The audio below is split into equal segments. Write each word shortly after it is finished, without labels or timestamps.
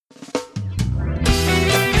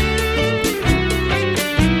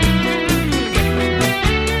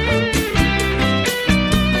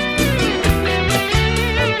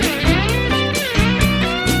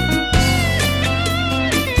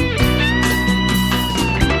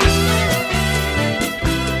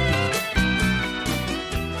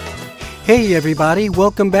Hey everybody,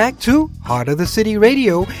 welcome back to Heart of the City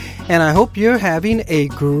Radio, and I hope you're having a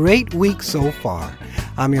great week so far.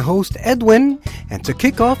 I'm your host Edwin, and to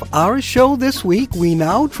kick off our show this week, we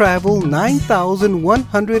now travel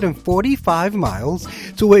 9,145 miles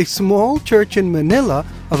to a small church in Manila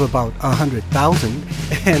of about 100,000,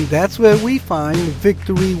 and that's where we find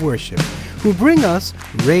Victory Worship, who bring us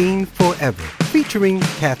Reign Forever, featuring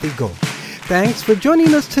Kathy Gold. Thanks for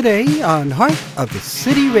joining us today on Heart of the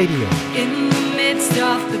City Radio. In the midst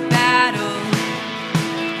of the battle,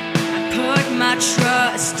 I put my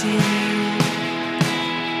trust in you.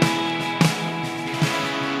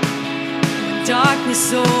 When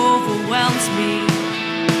darkness overwhelms me,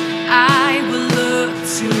 I will look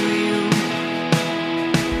to you.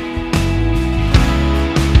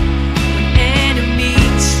 When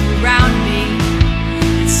enemies surround me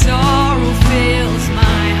and sorrow fills my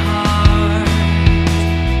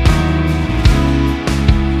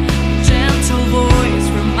voice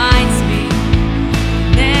reminds me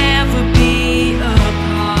never be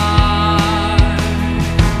apart.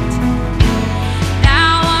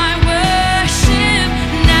 Now I worship,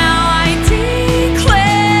 now I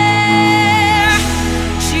declare,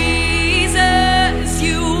 Jesus,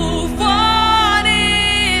 you've won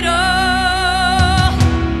it all.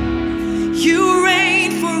 You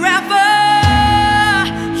reign forever,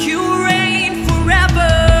 you reign forever.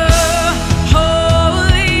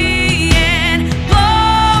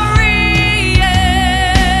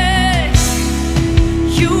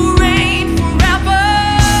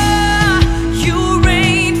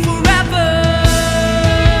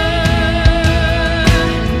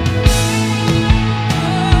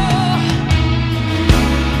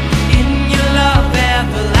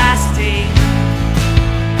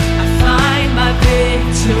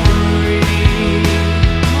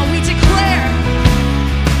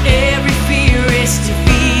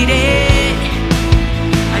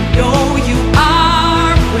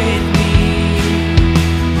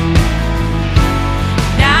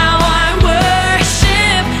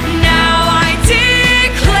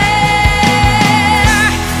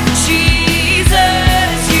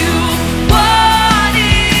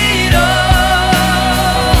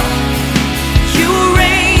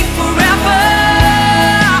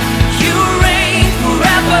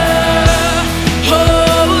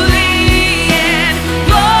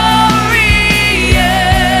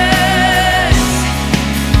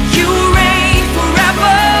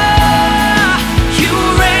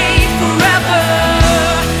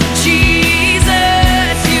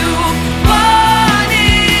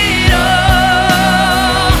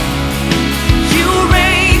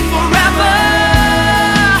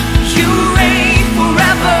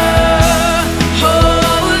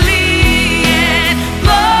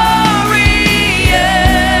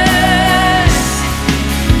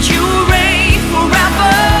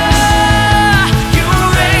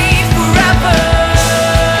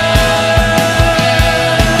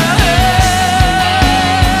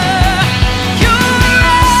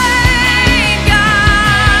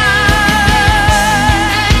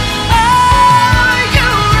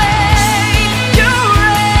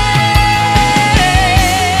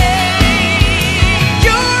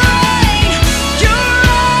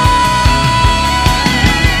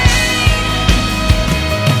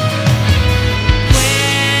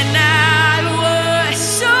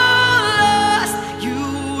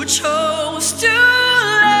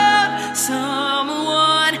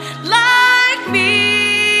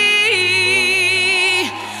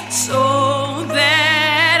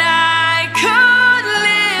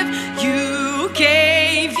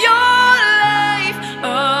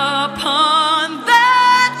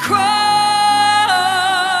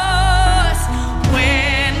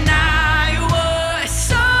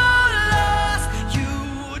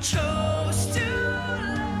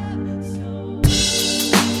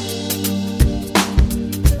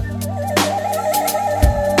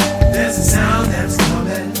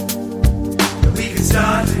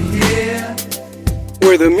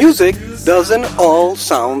 Where the music doesn't all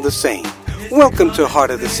sound the same. Welcome to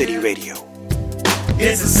Heart of the City Radio.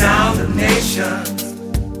 It's the sound of nations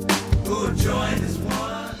who have joined as one.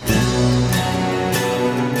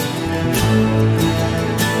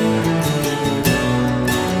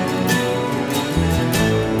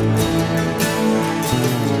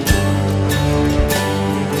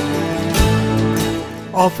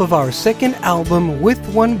 Off of our second album, With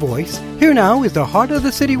One Voice, here now is the Heart of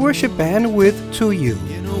the City Worship Band with To You.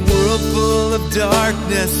 In a world full of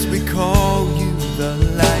darkness, we call you the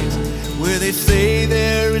light. Where they say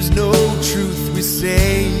there is no truth, we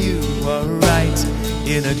say you are right.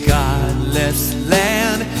 In a godless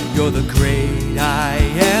land, you're the great I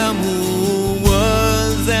am who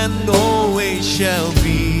and always shall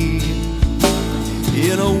be.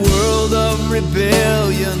 In a world of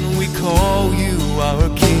rebellion, we call you our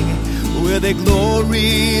King. Where they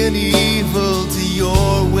glory in evil, to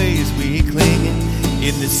your ways we cling.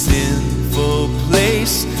 In this sinful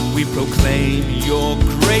place, we proclaim your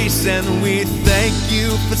grace, and we thank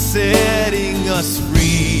you for setting us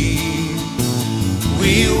free.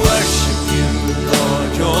 We worship you, Lord,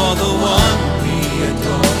 you're the one we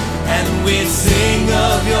adore, and we sing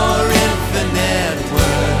of your infinite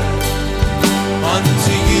worth.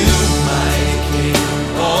 Unto you, mighty King,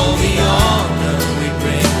 all the honor we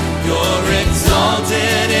bring. You're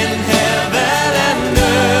exalted in heaven and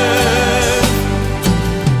earth.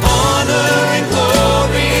 Honor and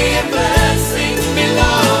glory and blessing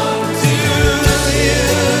belong to you.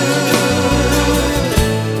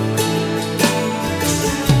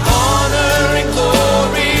 Honor and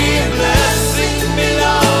glory and blessing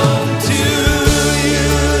belong to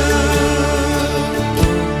you.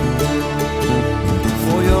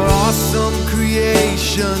 For your awesome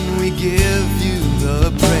creation, we give you the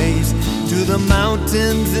praise. To the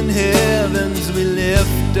mountains and heavens we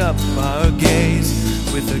lift up our gaze.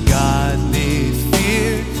 With a godly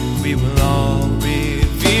fear we will all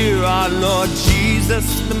revere our Lord Jesus,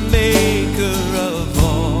 the maker of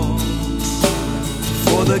all.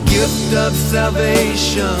 For the gift of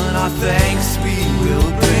salvation our thanks we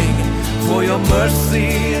will bring. For your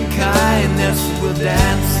mercy and kindness we'll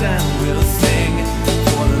dance and we'll sing.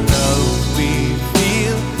 For the love we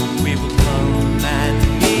feel we will come and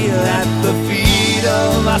kneel at the feet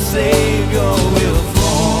of our Savior will fall.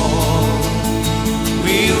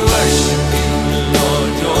 We worship you,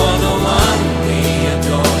 Lord, you're the one we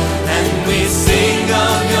adore, and we sing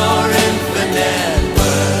of your infinite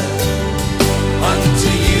worth.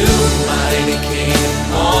 Unto you, mighty King,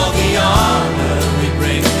 all the honor we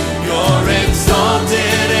bring. You're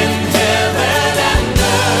exalted in heaven and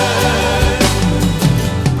earth.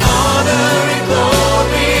 Honor and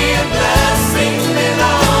glory and blessing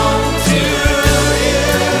belong to you.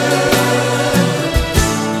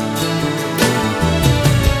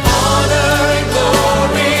 Honor and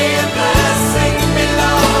glory and blessing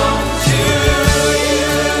belong to you.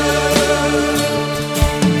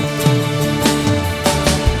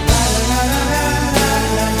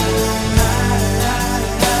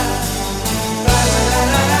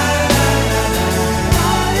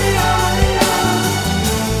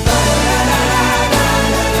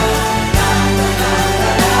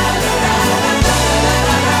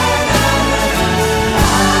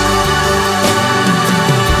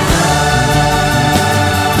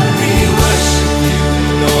 We worship you,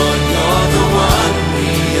 Lord, you're the one we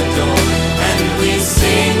adore, and we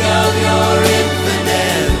sing of your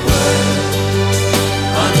infinite worth.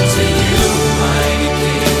 Unto you, mighty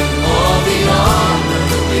King, all the honor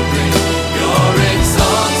we bring. You're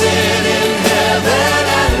exalted in heaven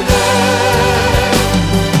and earth.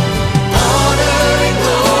 Honor and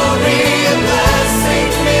glory and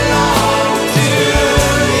blessing belong to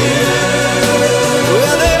you.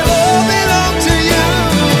 Well, they all belong to you.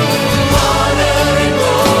 Honor and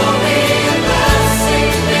glory and blessing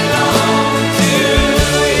belong to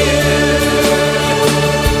you.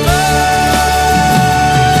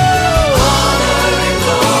 Honor and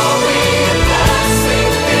glory and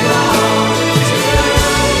blessing belong to you.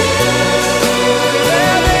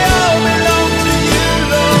 Well, they all belong to you,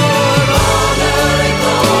 Lord. Honor and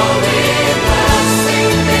glory and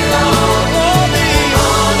blessing belong. All the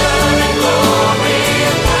honor and glory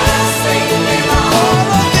and blessing belong. All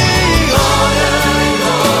of the honor and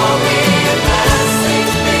glory and blessing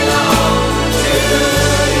belong to you.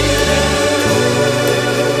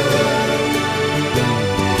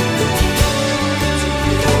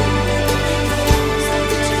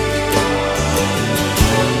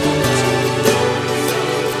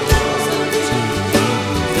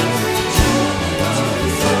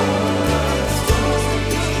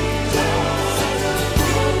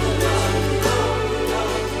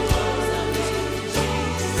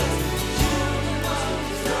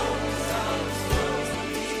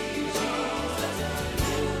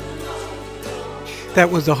 That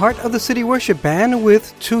was the Heart of the City Worship Band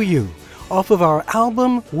with To You, off of our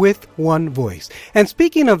album With One Voice. And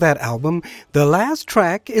speaking of that album, the last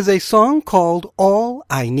track is a song called All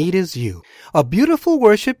I Need Is You, a beautiful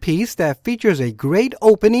worship piece that features a great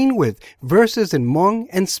opening with verses in Hmong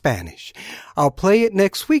and Spanish. I'll play it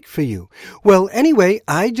next week for you. Well, anyway,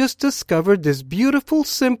 I just discovered this beautiful,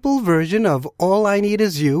 simple version of All I Need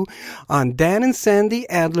Is You on Dan and Sandy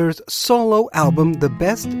Adler's solo album, The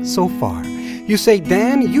Best So Far. You say,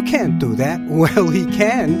 Dan, you can't do that. Well, he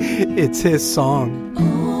can. It's his song.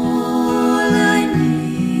 All I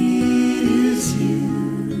need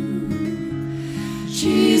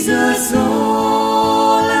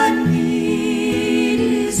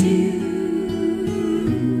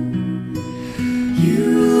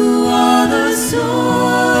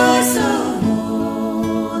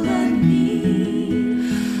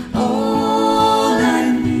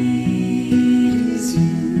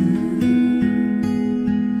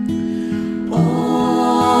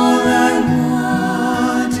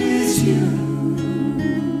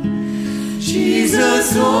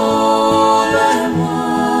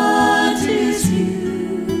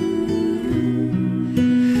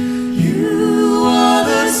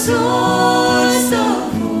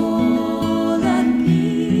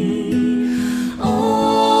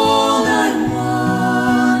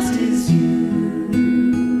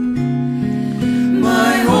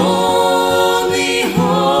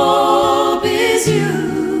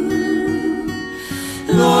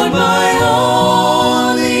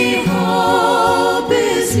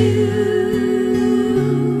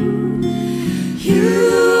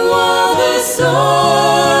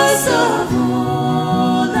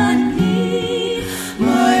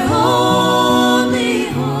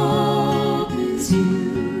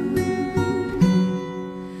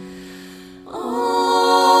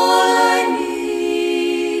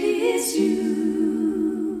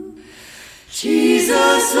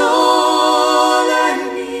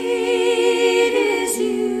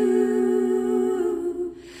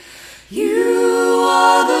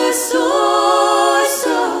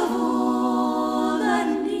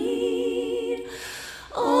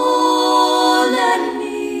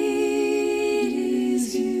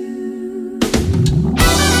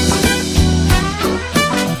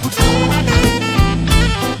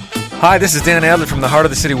Hi, this is Dan Adler from the Heart of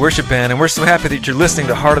the City Worship Band, and we're so happy that you're listening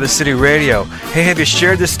to Heart of the City Radio. Hey, have you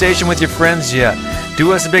shared this station with your friends yet?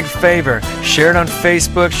 Do us a big favor. Share it on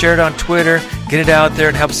Facebook, share it on Twitter, get it out there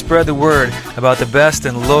and help spread the word about the best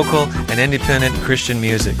in local and independent Christian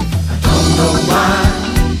music. I don't know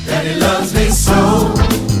why Daddy loves me so.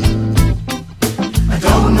 I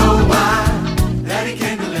don't know why Daddy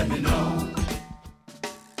came to let me know.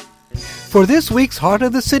 For this week's Heart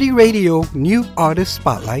of the City Radio New Artist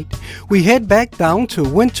Spotlight, we head back down to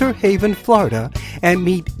Winter Haven, Florida, and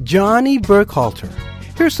meet Johnny Burkhalter.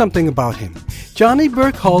 Here's something about him. Johnny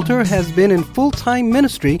Burkhalter has been in full-time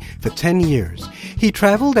ministry for 10 years. He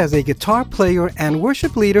traveled as a guitar player and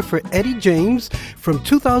worship leader for Eddie James from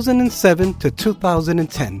 2007 to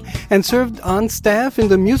 2010 and served on staff in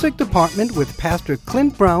the music department with Pastor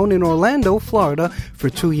Clint Brown in Orlando, Florida for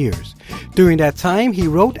 2 years. During that time, he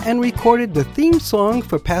wrote and recorded the theme song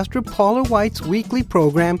for Pastor Paula White's weekly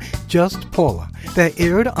program, Just Paula, that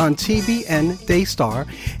aired on TBN Daystar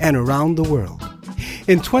and around the world.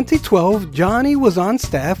 In 2012, Johnny was on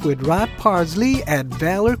staff with Rod Parsley at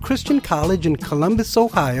Valor Christian College in Columbus,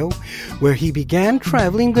 Ohio, where he began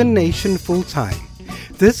traveling the nation full-time.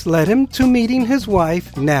 This led him to meeting his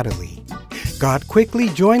wife, Natalie. God quickly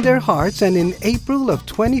joined their hearts, and in April of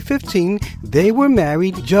 2015, they were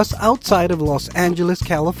married just outside of Los Angeles,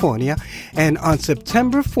 California, and on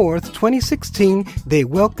September 4th, 2016, they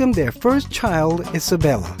welcomed their first child,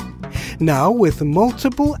 Isabella. Now, with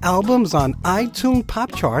multiple albums on iTunes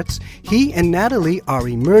pop charts, he and Natalie are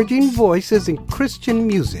emerging voices in Christian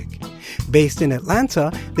music. Based in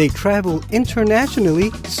Atlanta, they travel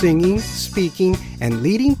internationally, singing, speaking, and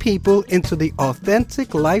leading people into the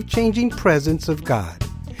authentic, life-changing presence of God.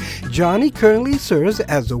 Johnny currently serves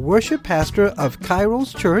as the worship pastor of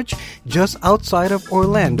Kairos Church just outside of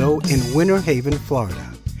Orlando in Winter Haven, Florida.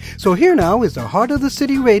 So here now is the Heart of the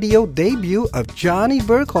City Radio debut of Johnny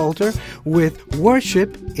Burkhalter with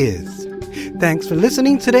Worship Is. Thanks for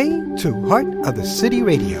listening today to Heart of the City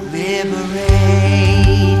Radio.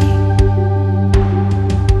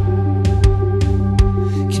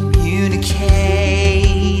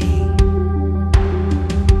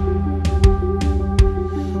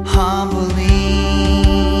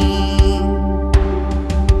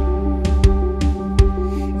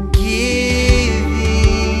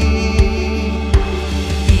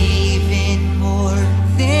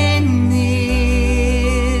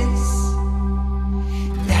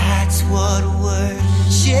 What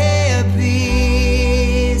worship is.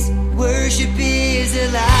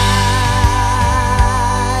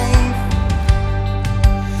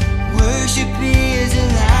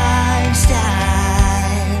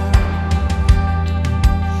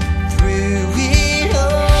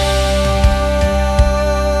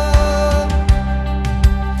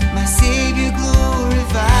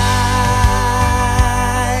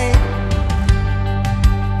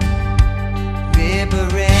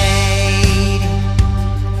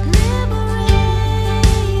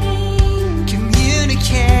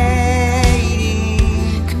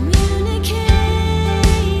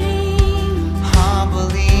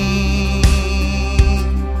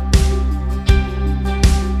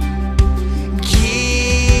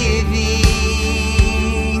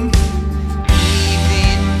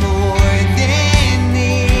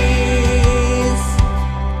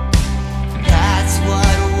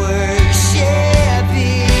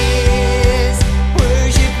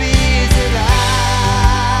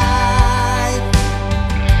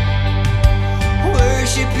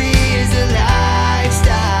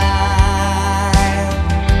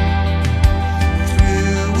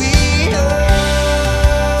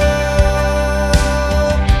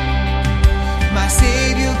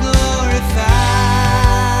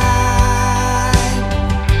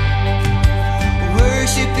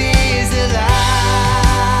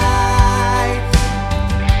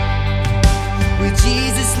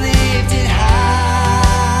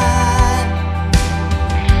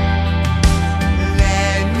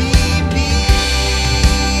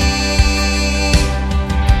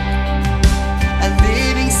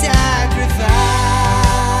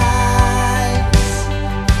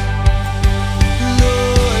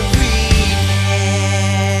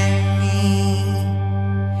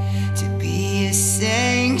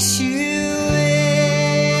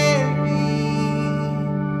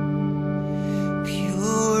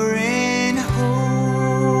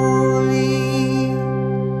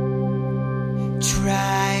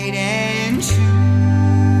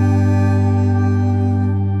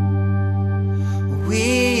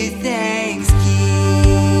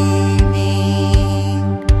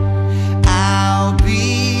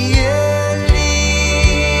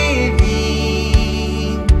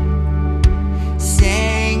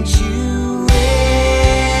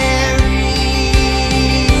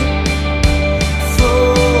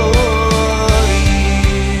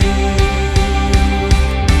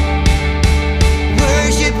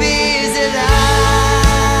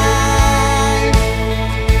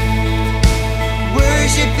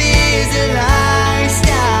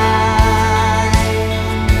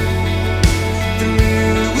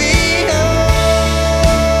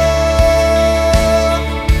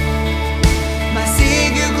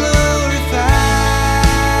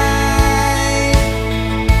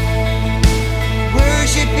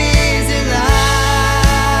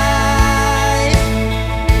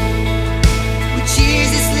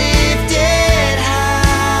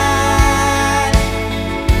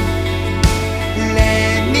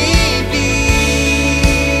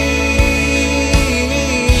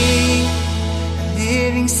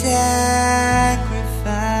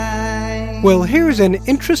 Well, here's an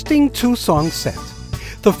interesting two-song set.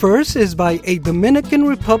 The first is by a Dominican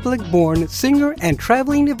Republic-born singer and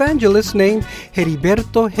traveling evangelist named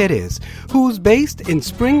Heriberto Jerez, who's based in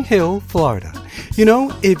Spring Hill, Florida. You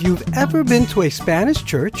know, if you've ever been to a Spanish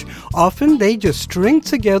church, often they just string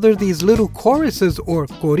together these little choruses or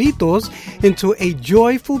coritos into a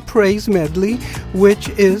joyful praise medley, which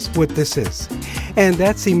is what this is. And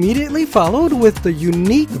that's immediately followed with the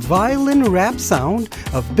unique violin rap sound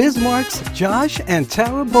of Bismarck's Josh and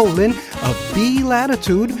Tara Bolin of B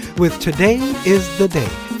Latitude with Today is the Day,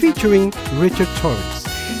 featuring Richard Torres.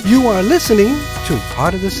 You are listening to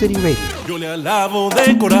Heart of the City Radio. Yo le alabo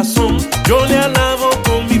de corazón, yo le alabo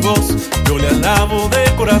con mi voz, yo le alabo de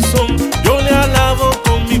corazón, yo le alabo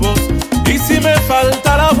con mi voz. Y si me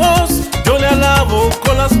falta la voz, yo le alabo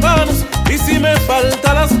con las manos. Y si me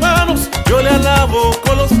falta las manos, yo le alabo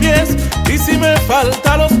con los pies. Y si me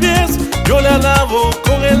falta los pies, yo le alabo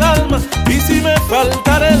con el alma. Y si me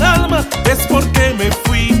falta el alma, es porque me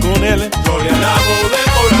fui con él. Yo le alabo de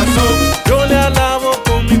corazón, yo le alabo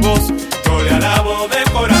con mi voz, yo le alabo de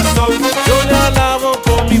corazón, yo le alabo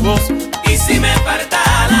con mi voz. Y si me falta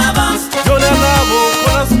la voz, yo le alabo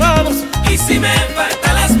con las manos. y si me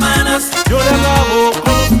falta las manos, Yo le alabo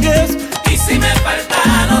con los pies, y si me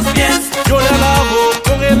faltan los pies, yo le alabo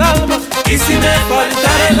con el alma. y si me falta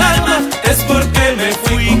el alma, es porque me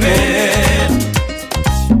fui con él.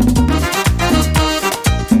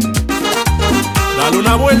 Dale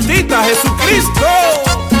una vueltita a Jesucristo.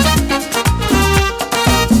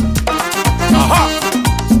 Ajá.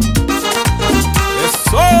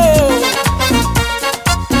 Eso.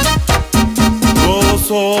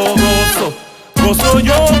 Gozo, gozo, gozo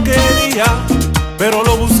yo quería, pero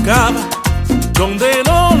lo buscaba donde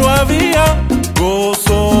no lo había.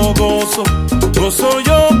 Gozo, gozo, gozo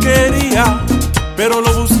yo quería, pero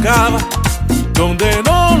lo buscaba donde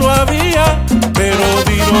no lo había. Pero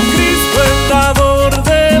vino Cristo el dador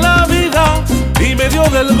de la vida y me dio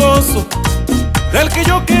del gozo del que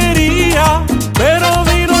yo quería. Pero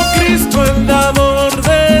vino Cristo el dador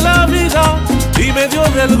de la vida y me dio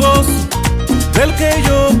del gozo del que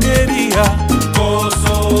yo quería.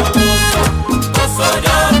 Gozo, gozo, gozo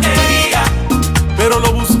yo quería, Pero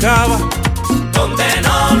lo buscaba donde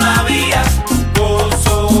no lo había.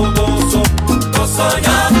 Gozo, gozo, gozo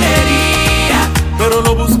yo quería, pero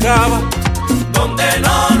lo buscaba. donde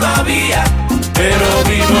no lo había. Pero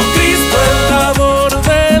vino Cristo el dador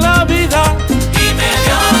de la vida Y me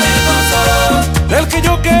dio del gozo, del que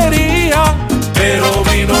yo quería. Pero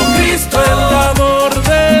vino Cristo el dador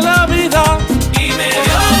de la vida y me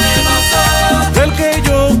dio del gozo. del que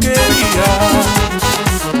yo quería.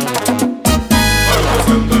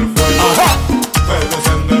 Ajá.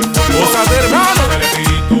 Gózate, hermano. Del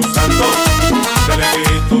Espíritu Santo, del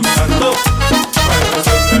Espíritu Santo, fuego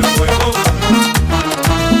enciende el fuego.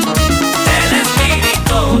 El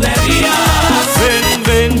Espíritu de Dios. Ven,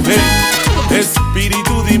 ven, ven,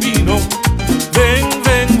 Espíritu divino. Ven,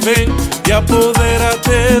 ven, ven, y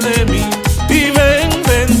apodérate de mí. Y ven,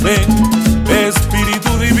 ven, ven,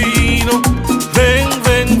 Espíritu divino. Ven,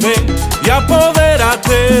 ven, ven, y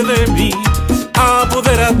apodérate de mí.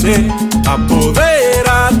 Apodérate,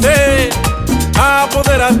 apodérate,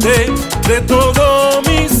 apodérate de todo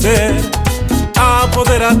mi ser.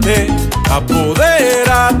 Apodérate,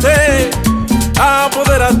 apodérate,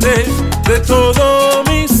 apodérate de todo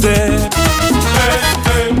mi ser.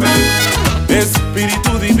 Ven, ven, ven,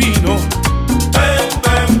 Espíritu divino, ven,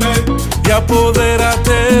 ven, ven, y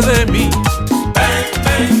apodérate de mí. Ven,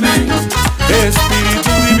 ven, ven,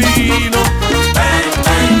 Espíritu divino, ven,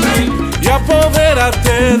 ven, ven. y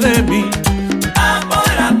apodérate de mí.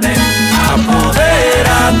 Apodérate,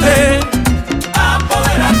 Apodérate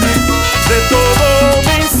apodérate, de todo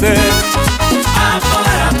mi ser.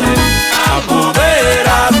 apodérate,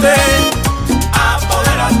 Apodérate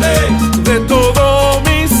apodérate. de todo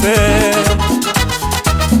mi ser.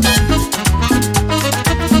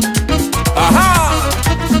 Ajá.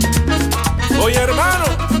 Oye, hermano,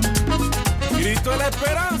 grito de la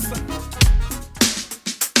esperanza.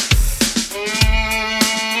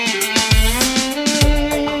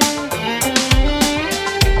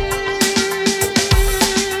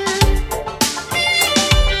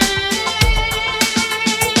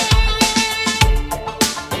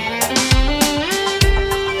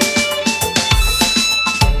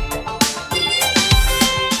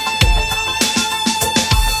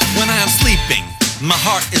 When I am sleeping, my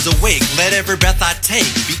heart is awake. Let every breath I take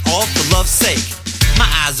be all for love's sake. My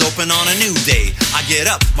eyes open on a new day. I get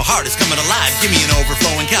up, my heart is coming alive. Give me an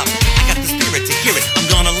overflowing cup. I got the spirit to hear it. I'm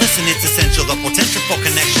gonna listen, it's essential. The potential for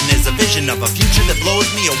connection is a vision of a future that blows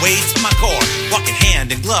me away to my core. Walking hand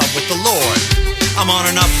in glove with the Lord. I'm on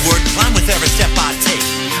an upward climb with every step I take.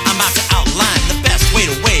 I'm about to outline the best way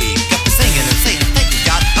to wake up to singing and saying, thank you,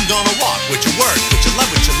 God. I'm gonna walk with your word, with your love,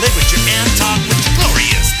 with your live, with your and talk, with your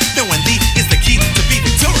glorious. Knowing thee is the key to be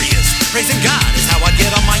victorious. Praising God is how I get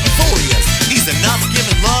on my euphorias. He's enough,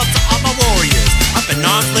 giving love to all my warriors. Up in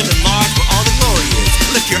arms, living large where all the glory is.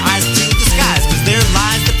 Lift your eyes to the skies, cause there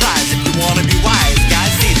lies the prize. If you wanna be wise,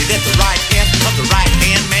 guys, seated at the right hand of the right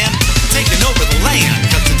hand man, taking over the land,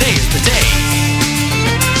 cause today is the day.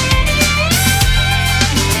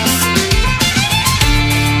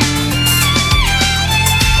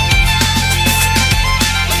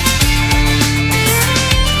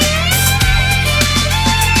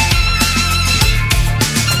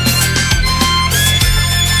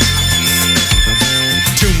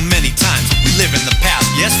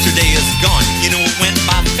 Yesterday is gone, you know it went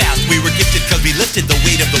by fast. We were gifted cause we lifted the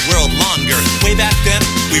weight of the world longer. Way back then,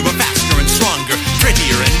 we were faster and stronger,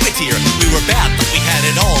 prettier and wittier. We were bad, but we had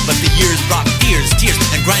it all. But the years brought fears, tears,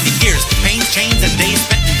 and grinding gears. Pains, chains, and days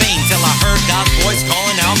spent in vain. Till I heard God's voice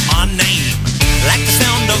calling out my name. Like the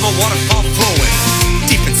sound of a waterfall flowing.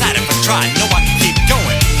 Deep inside if I tried, no I could keep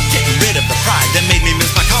going. Getting rid of the pride that made me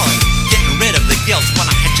miss my calling. Getting rid of the guilt when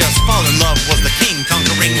I had just fallen. Love was the king,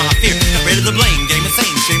 conquering my fear. Got rid of the blame game,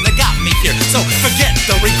 insane shame that got me here. So forget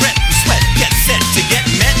the regret and sweat. Get set to get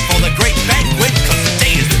met for the great banquet, cause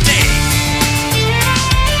today is the day.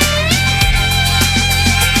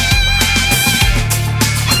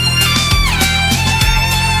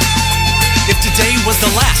 If today was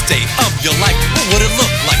the last day of your life, what would it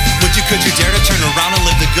look like? Could you dare to turn around and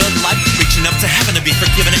live the good life? Reaching up to heaven to be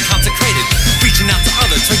forgiven and consecrated. Reaching out to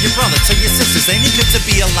others, to your brothers, to your sisters. Ain't it good to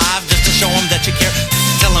be alive just to show them that you care?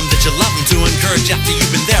 Tell them that you love them, to encourage after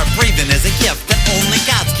you've been there. Breathing is a gift that only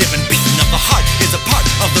God's given. Beating of the heart is a part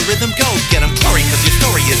of the rhythm. Go get them glory, cause your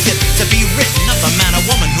story is yet to be written. Of a man or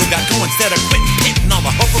woman who got going instead of quitting. Pitting all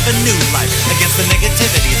the hope of a new life against the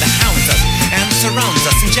negativity that hounds us and surrounds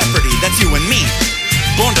us in jeopardy. That's you and me.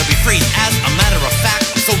 Born to be free as a matter of fact.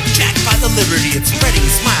 So jacked by the liberty, it's spreading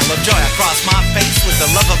a smile of joy across my face. With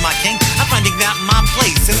the love of my king, I'm finding that my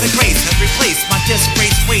place in the grace has replaced my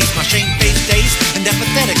disgraced ways, my shame-faced days, and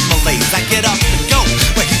apathetic malaise. I get up and go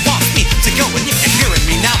where he wants me to go. And if you're hearing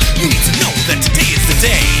me now, you need to know that today is the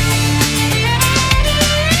day.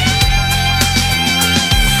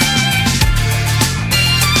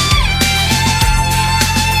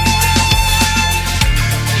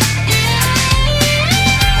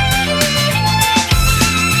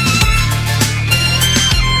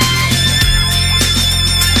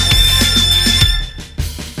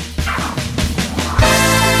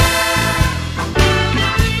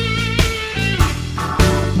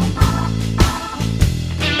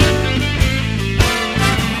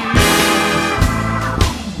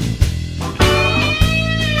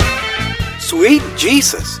 Sweet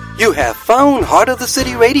Jesus, you have found Heart of the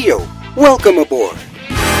City Radio. Welcome aboard.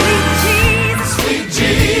 Sweet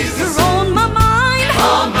Jesus, you're on my mind.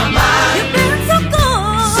 On my mind. You've been so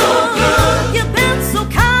good. So good. You've been so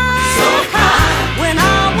kind. So kind. When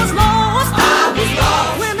I was lost. I was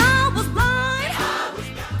lost. When I was blind. I was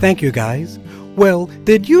blind. Thank you, guys. Well,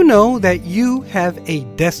 did you know that you have a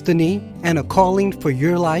destiny and a calling for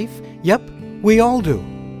your life? Yep, we all do.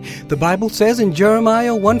 The Bible says in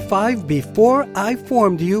Jeremiah 1:5, before I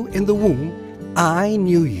formed you in the womb, I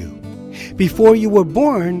knew you. Before you were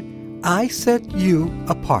born, I set you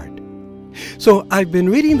apart. So I've been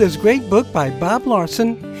reading this great book by Bob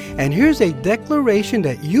Larson, and here's a declaration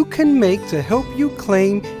that you can make to help you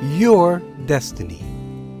claim your destiny.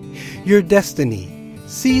 Your destiny,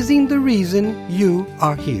 seizing the reason you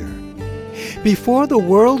are here. Before the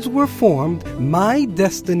worlds were formed, my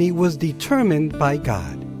destiny was determined by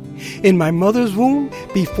God. In my mother's womb,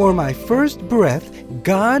 before my first breath,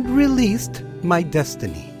 God released my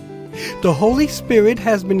destiny. The Holy Spirit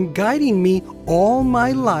has been guiding me all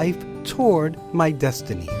my life toward my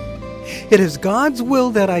destiny. It is God's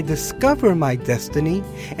will that I discover my destiny,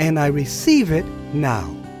 and I receive it now.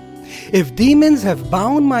 If demons have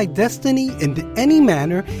bound my destiny in any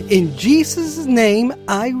manner, in Jesus' name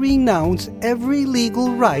I renounce every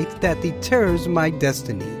legal right that deters my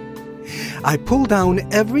destiny. I pull down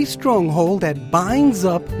every stronghold that binds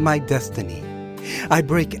up my destiny. I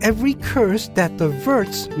break every curse that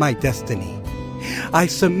diverts my destiny. I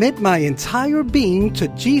submit my entire being to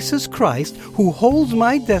Jesus Christ, who holds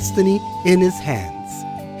my destiny in his hands.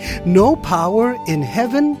 No power in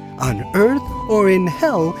heaven, on earth, or in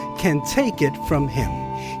hell can take it from him.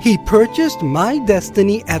 He purchased my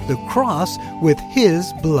destiny at the cross with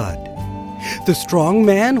his blood. The strong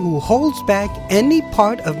man who holds back any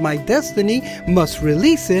part of my destiny must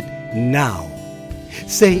release it now.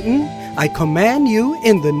 Satan, I command you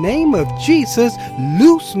in the name of Jesus,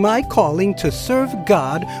 loose my calling to serve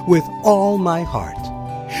God with all my heart.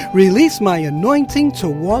 Release my anointing to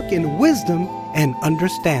walk in wisdom and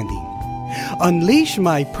understanding. Unleash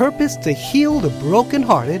my purpose to heal the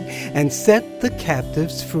brokenhearted and set the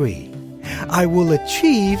captives free. I will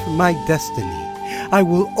achieve my destiny. I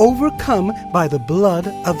will overcome by the blood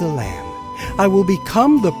of the Lamb. I will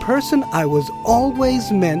become the person I was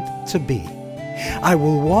always meant to be. I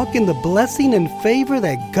will walk in the blessing and favor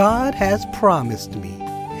that God has promised me.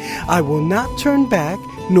 I will not turn back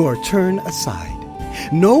nor turn aside.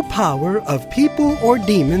 No power of people or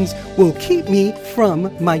demons will keep me from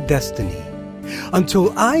my destiny.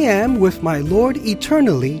 Until I am with my Lord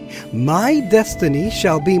eternally, my destiny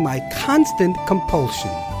shall be my constant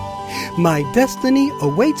compulsion. My destiny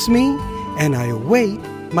awaits me, and I await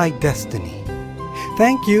my destiny.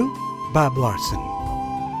 Thank you, Bob Larson.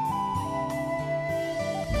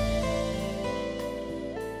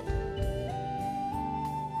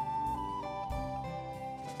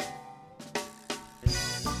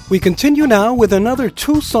 We continue now with another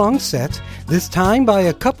two-song set, this time by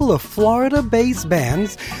a couple of Florida-based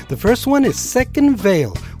bands. The first one is Second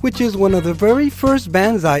Veil, which is one of the very first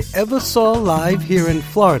bands I ever saw live here in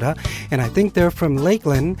Florida, and I think they're from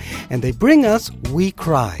Lakeland, and they bring us We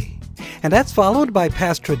Cry. And that's followed by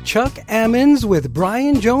Pastor Chuck Ammons with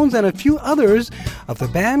Brian Jones and a few others of the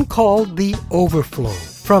band called The Overflow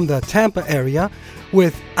from the Tampa area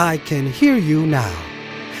with I Can Hear You Now.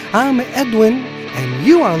 I'm Edwin, and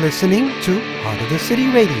you are listening to Heart of the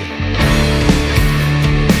City Radio.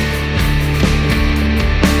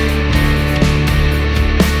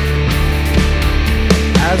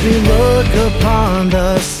 As we look upon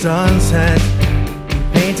the sunset,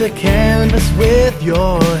 paint a canvas with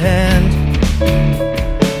your hand.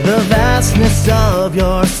 The vastness of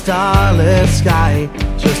your starlit sky,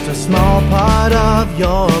 just a small part of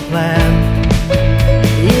your plan.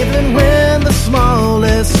 Even when the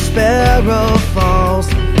smallest sparrow falls,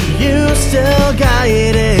 you still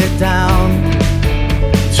guide it down.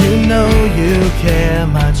 To know you care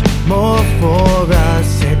much more for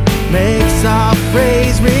us, it makes our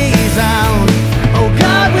praise resound. Oh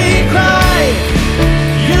God, we cry,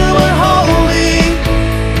 you are holy.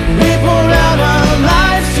 We pour out our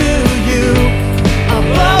lives to you.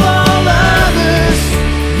 Above all others,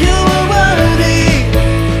 you are worthy.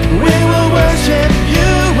 We will worship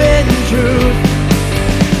you in truth.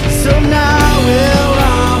 So now we'll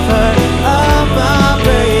offer up our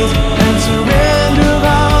praise and surrender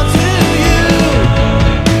all to you,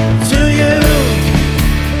 to you.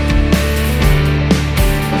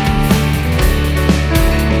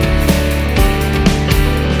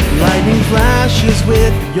 Lightning flashes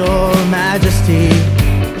with your majesty,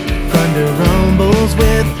 thunder rumbles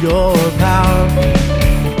with your power.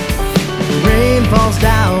 Rain falls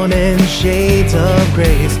down in shades of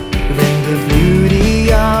grace, bring the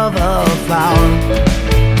beauty of a flower.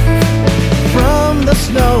 From the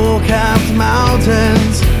snow-capped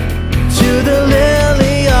mountains to the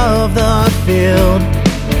lily of the field,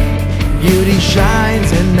 beauty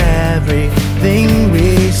shines in everything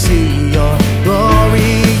we see. Your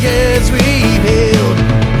glory is revealed.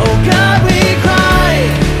 Oh God, we cry,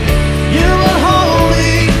 you are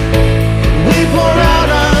holy. We pour out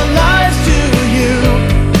our lives to you.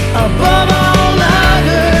 Above all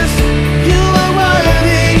others, you are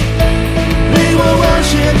worthy. We will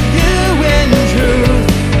worship you in truth.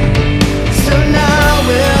 So now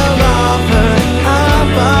we'll offer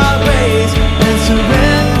up our praise and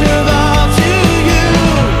surrender all to you.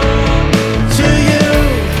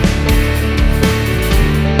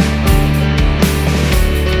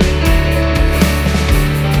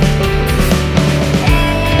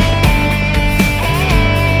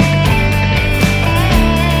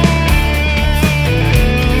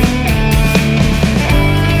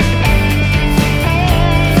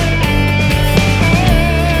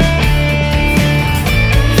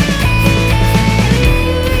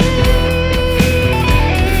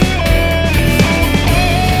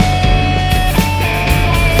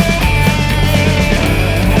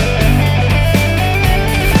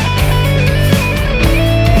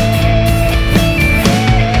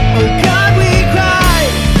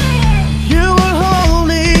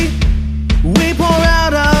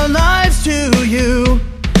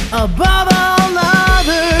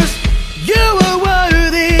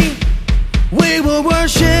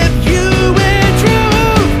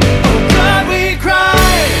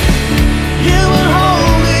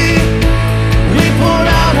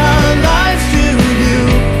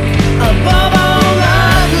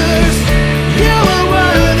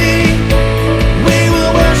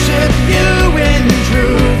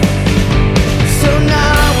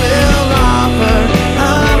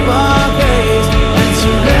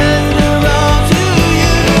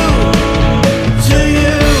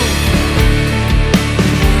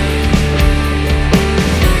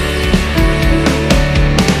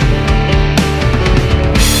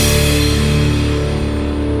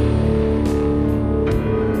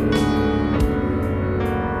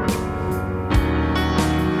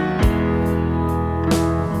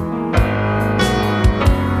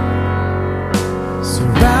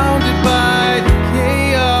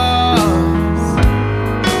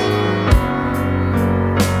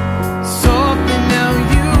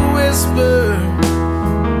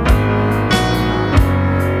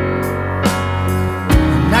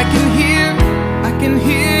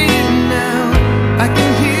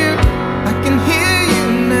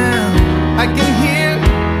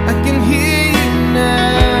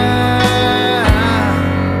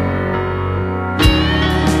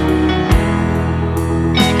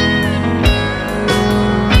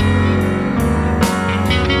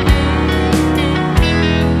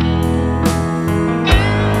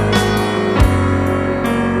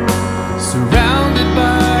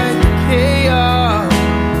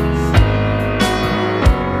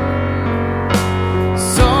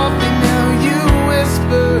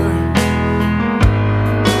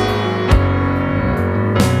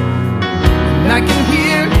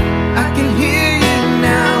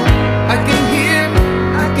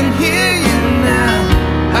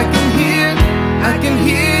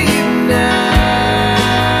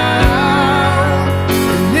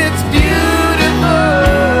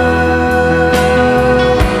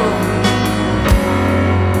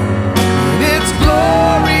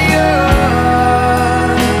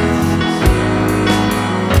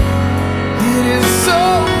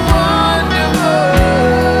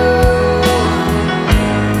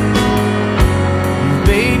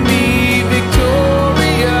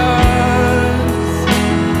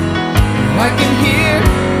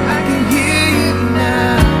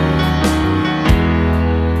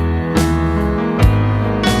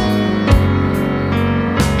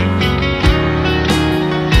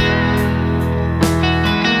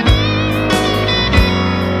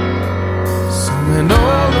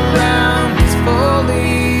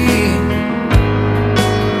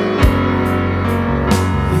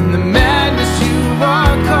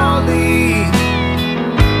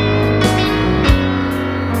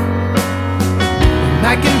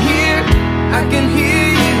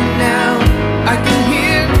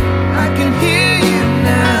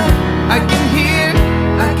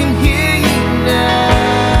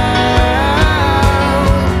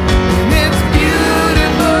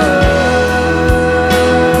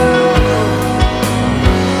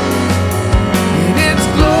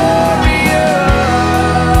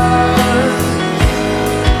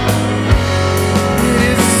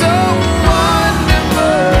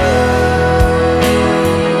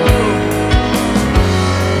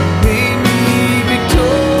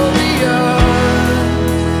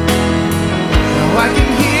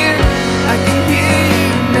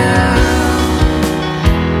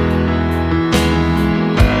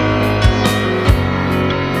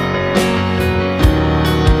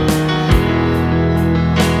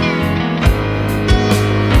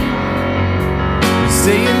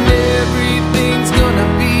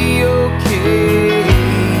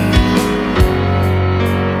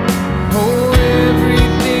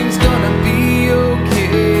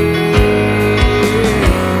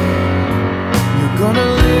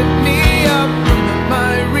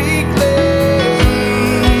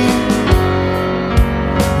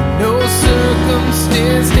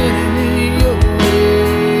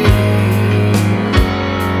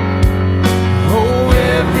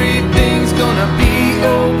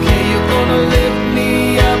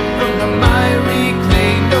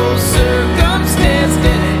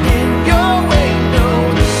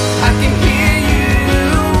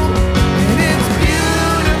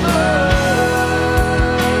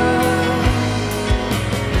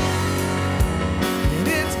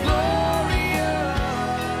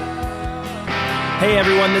 Hey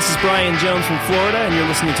everyone, this is Brian Jones from Florida, and you're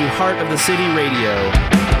listening to Heart of the City Radio.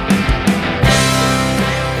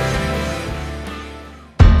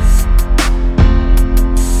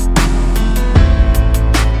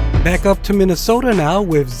 Back up to Minnesota now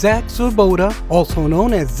with Zach Swoboda, also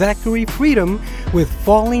known as Zachary Freedom, with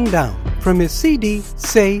Falling Down from his CD,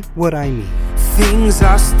 Say What I Mean. Things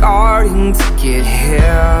are starting to get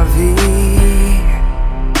heavy.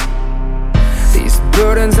 These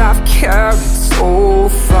burdens I've carried so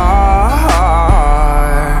far.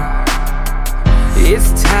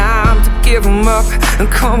 It's time to give them up and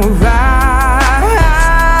come around.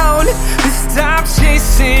 Stop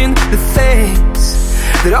chasing the things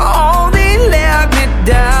that only let me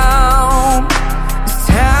down. It's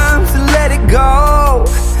time to let it go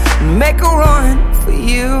and make a run for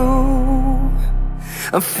you.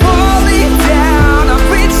 I'm falling down,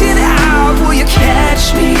 I'm reaching out. Will you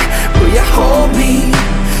catch me? Will you hold me?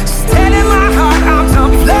 Stand in my heart, I'm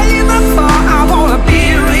done playing the part. I wanna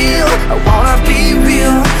be real, I wanna be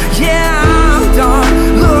real. Yeah, I'm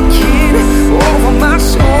done looking over my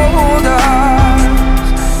shoulders.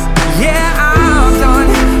 Yeah, I'm done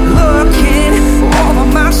looking over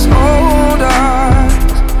my shoulders.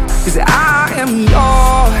 'Cause I am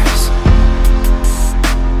yours.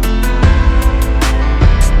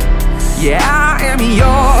 Yeah, I am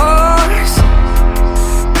yours.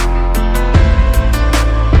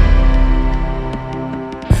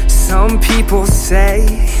 people say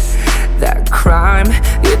that crime,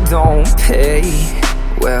 it don't pay.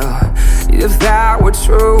 Well, if that were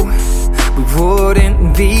true, we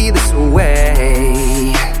wouldn't be this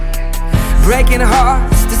way. Breaking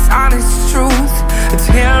hearts, dishonest truth,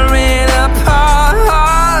 tearing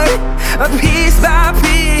apart, piece by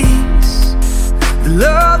piece, the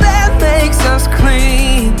love that makes us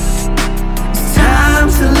clean. It's time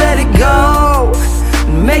to let it go,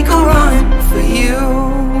 make a run for you.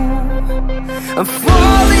 I'm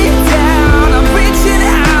falling down, I'm reaching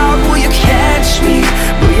out. Will you catch me?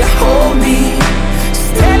 Will you hold me?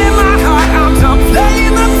 Stand in my heart, I'm done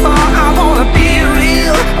playing the part. I wanna be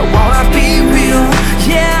real, I wanna be real.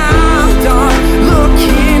 Yeah, I'm done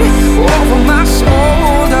looking over my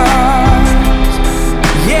shoulders.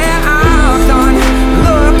 Yeah, I'm done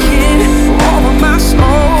looking over my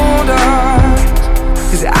shoulders.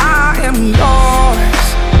 'Cause I am yours.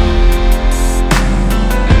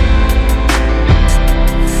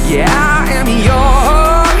 Yeah, I am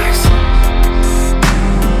yours.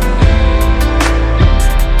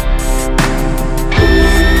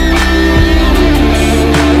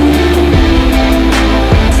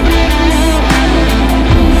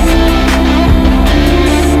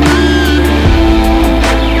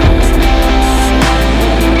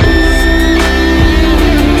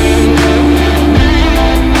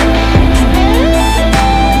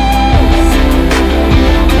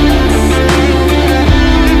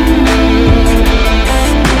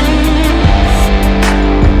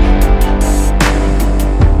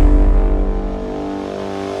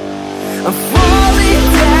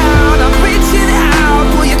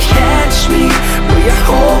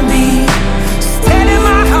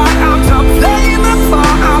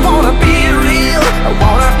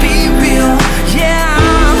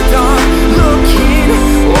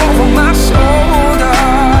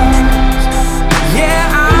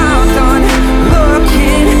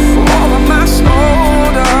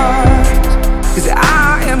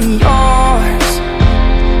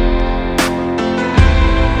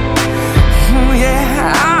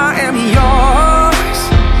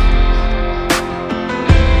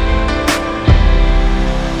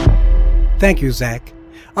 Thank you, Zach.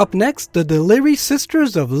 Up next, the Deliri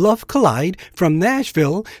Sisters of Love Collide from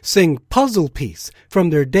Nashville sing Puzzle Piece from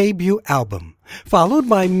their debut album, followed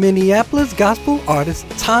by Minneapolis gospel artist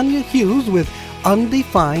Tanya Hughes with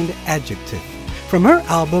Undefined Adjective from her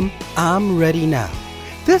album I'm Ready Now.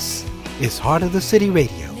 This is Heart of the City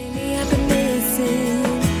Radio. Lately I've been missing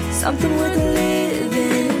something worth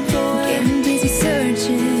living for. Getting busy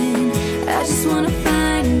searching, I just wanna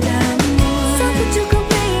find out more. Something to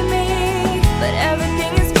complete me, but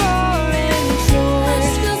everything is falling short. I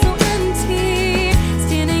just feel so empty,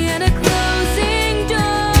 standing at a closing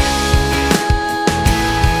door.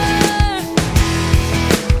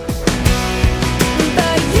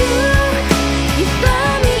 But you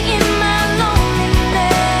found me in my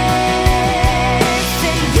loneliness,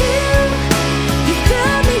 and you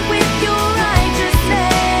filled me with your eyes.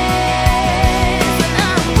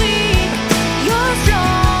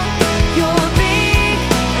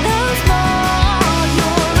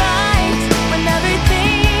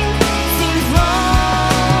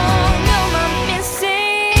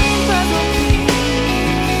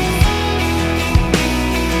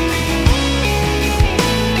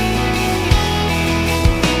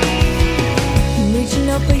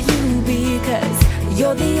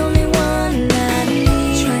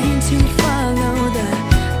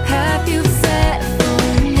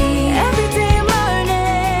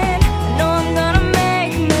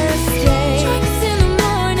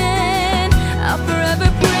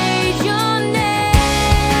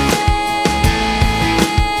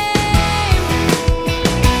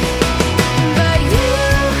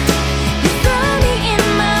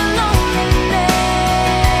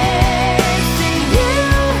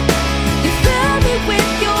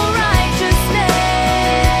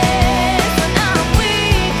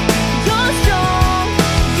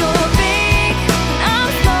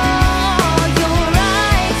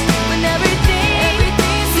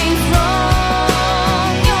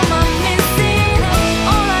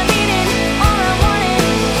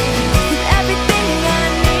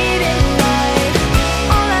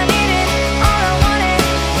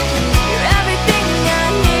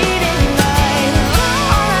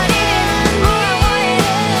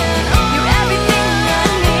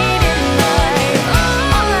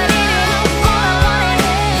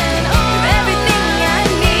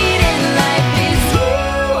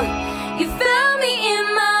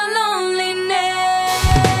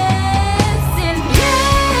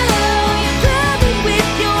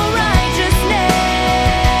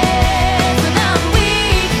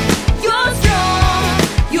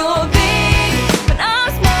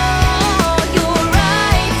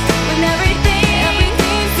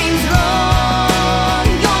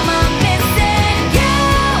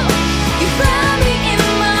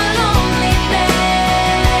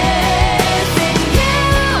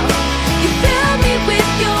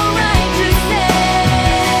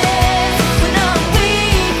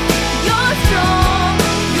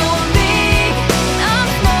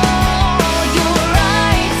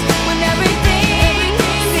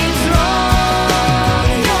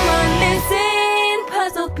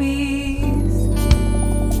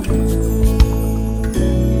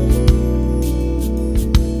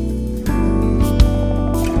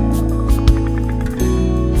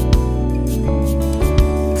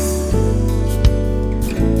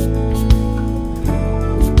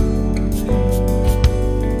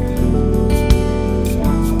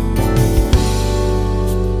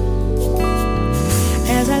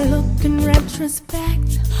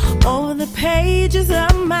 retrospect over the pages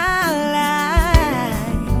of my life,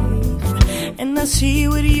 and I see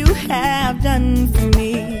what you have done for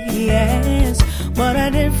me. Yes, what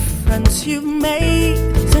a difference you've made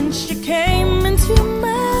since you came into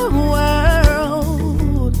my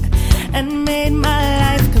world and made my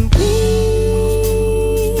life complete.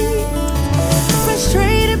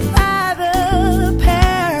 Frustrated by the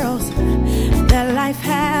perils that life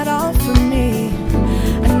had offered me,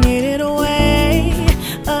 I needed a way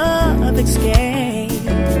of escape.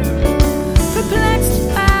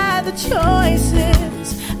 Perplexed by the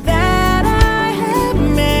choices that I had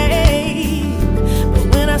made, but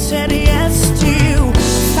when I said yes to you,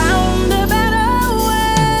 found a better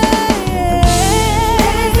way.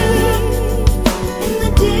 In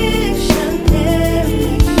the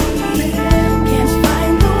dictionary, can't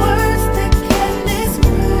find the words that can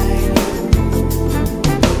describe.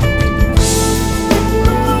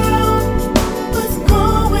 The world was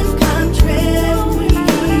going contrary.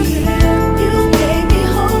 You gave me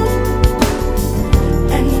hope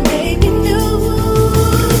and made me new.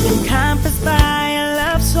 Encompassed by a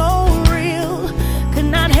love so real, could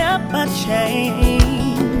not help but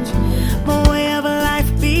change. My way of life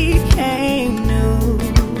became new.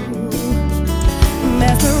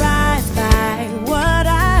 Mesmerized by what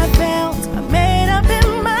I felt, I made up in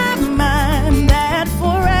my mind that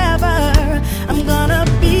forever I'm gonna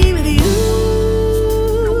be with you.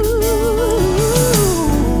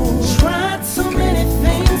 Tried so many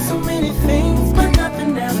things, but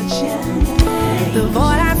nothing ever changed. The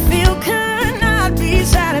void I feel could not be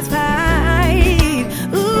satisfied.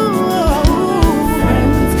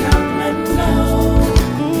 Friends come and go,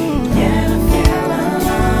 yet I feel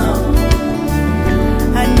alone.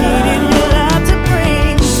 I needed your love to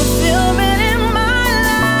bring fulfillment in my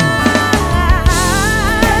life.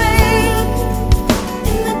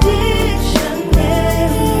 In the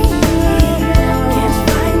dictionary, can't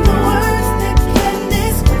find the words that can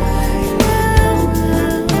describe.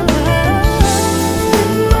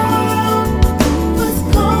 The world was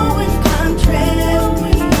going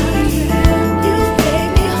contrary. You gave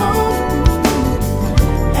me hope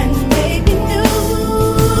and made me new.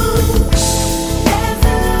 As I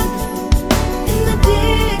look in the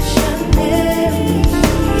dictionary,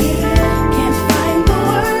 can't find the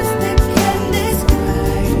words that can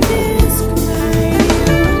describe.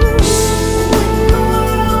 When the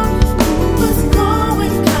world was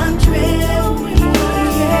going contrary,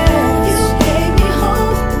 you gave me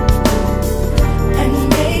hope and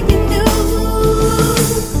made me new.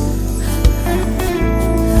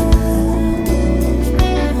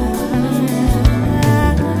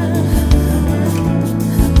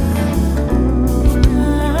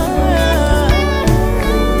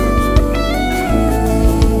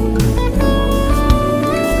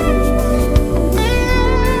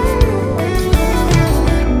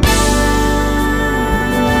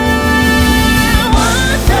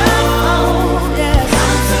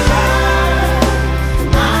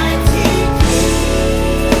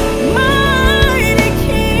 Mighty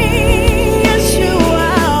King, yes you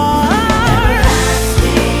are.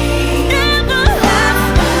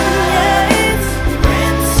 Everlasting, yes,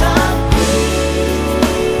 Prince of Peace.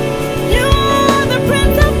 You are the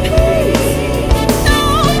Prince of Peace.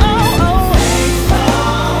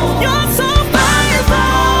 You're so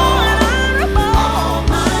faithful and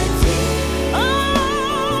Almighty.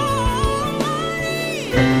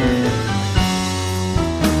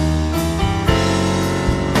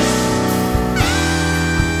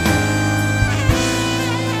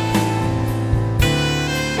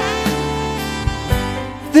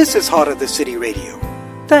 This is Heart of the City Radio.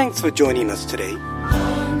 Thanks for joining us today.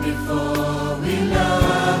 Before we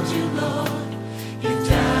loved you, Lord, you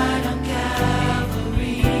died on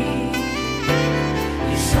Calvary.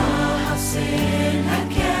 You saw how sin had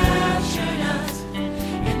captured us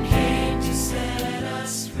and came to set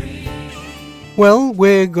us free. Well,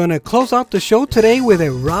 we're gonna close out the show today with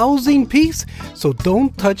a rousing piece, so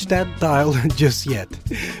don't touch that dial just yet.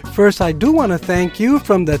 First, I do want to thank you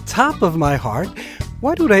from the top of my heart.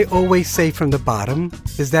 Why do they always say from the bottom?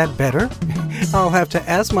 Is that better? I'll have to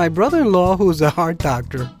ask my brother-in-law, who's a heart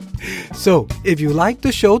doctor. So, if you like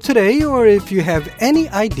the show today, or if you have any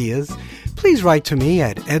ideas, please write to me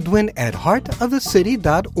at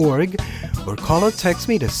edwin@heartofthecity.org or call or text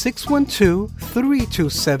me to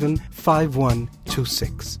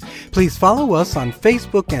 612-327-5126. Please follow us on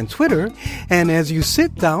Facebook and Twitter, and as you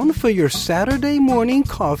sit down for your Saturday morning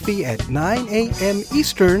coffee at 9 a.m.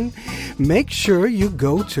 Eastern, make sure you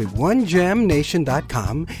go to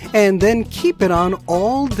onejamnation.com and then keep it on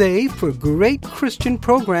all day for great Christian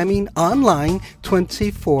programming online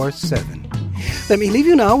 24/7. Let me leave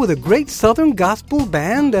you now with a great Southern gospel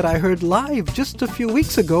band that I heard live just a few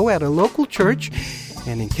weeks ago at a local church.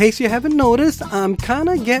 And in case you haven't noticed, I'm kind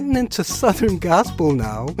of getting into Southern gospel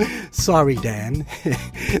now. Sorry, Dan.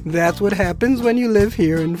 That's what happens when you live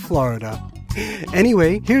here in Florida.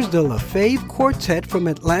 Anyway, here's the LaFave Quartet from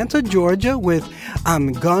Atlanta, Georgia with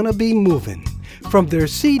I'm Gonna Be Movin' from their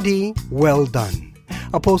CD, Well Done.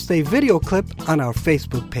 I'll post a video clip on our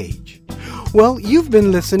Facebook page. Well, you've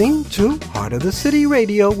been listening to Heart of the City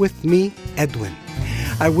Radio with me, Edwin.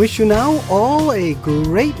 I wish you now all a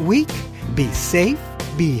great week. Be safe,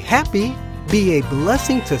 be happy, be a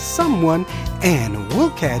blessing to someone, and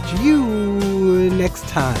we'll catch you next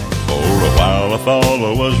time. For a while I thought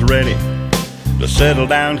I was ready to settle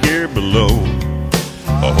down here below.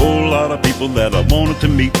 A whole lot of people that I wanted to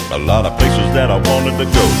meet, a lot of places that I wanted to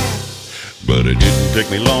go. But it didn't take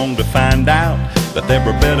me long to find out that there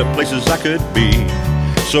were better places I could be.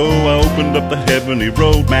 So I opened up the heavenly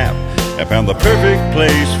road map and found the perfect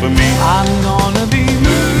place for me. I'm gonna be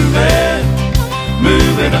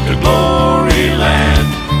moving up to glory land.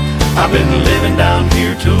 I've been living down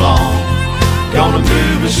here too long. Gonna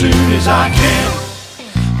move as soon as I can.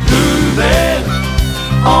 Moving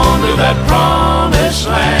on to that promised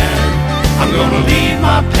land. I'm gonna leave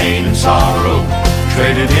my pain and sorrow,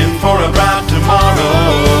 trade it in for a bright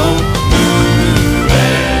tomorrow.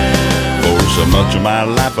 Moving. For so much of my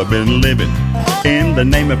life I've been living in the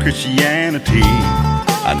name of Christianity.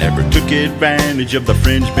 I never took advantage of the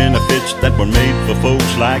fringe benefits that were made for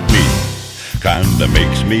folks like me. Kinda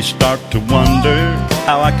makes me start to wonder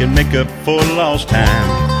how I can make up for lost time.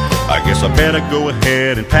 I guess I better go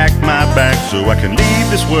ahead and pack my bag so I can leave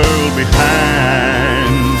this world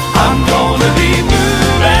behind. I'm gonna be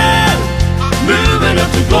moving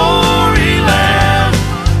up to glory land.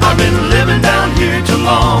 I've been living down here too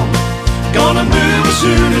long. Gonna move as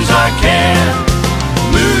soon as I can.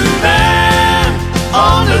 Moving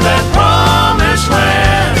on to that promised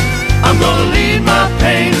land. I'm gonna leave my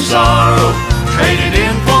pain and sorrow, trade it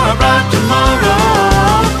in for a bright tomorrow.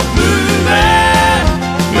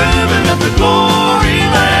 Moving up to glory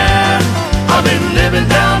land. I've been living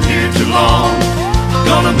down here too long.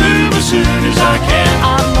 Gonna move as soon as I can.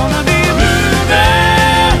 I'm gonna be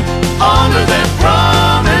moving on to that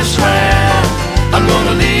promised land. I'm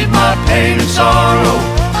gonna leave my pain and sorrow,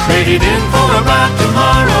 trade it in for a bright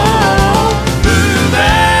tomorrow.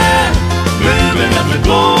 Moving up to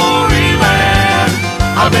glory land.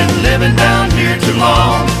 I've been living down here too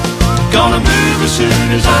long. Gonna move as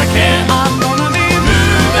soon as I can. I'm gonna be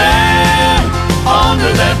moving on to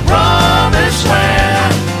that promised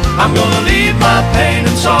land. I'm gonna leave my pain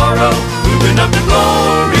and sorrow, moving up to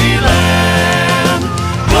glory land.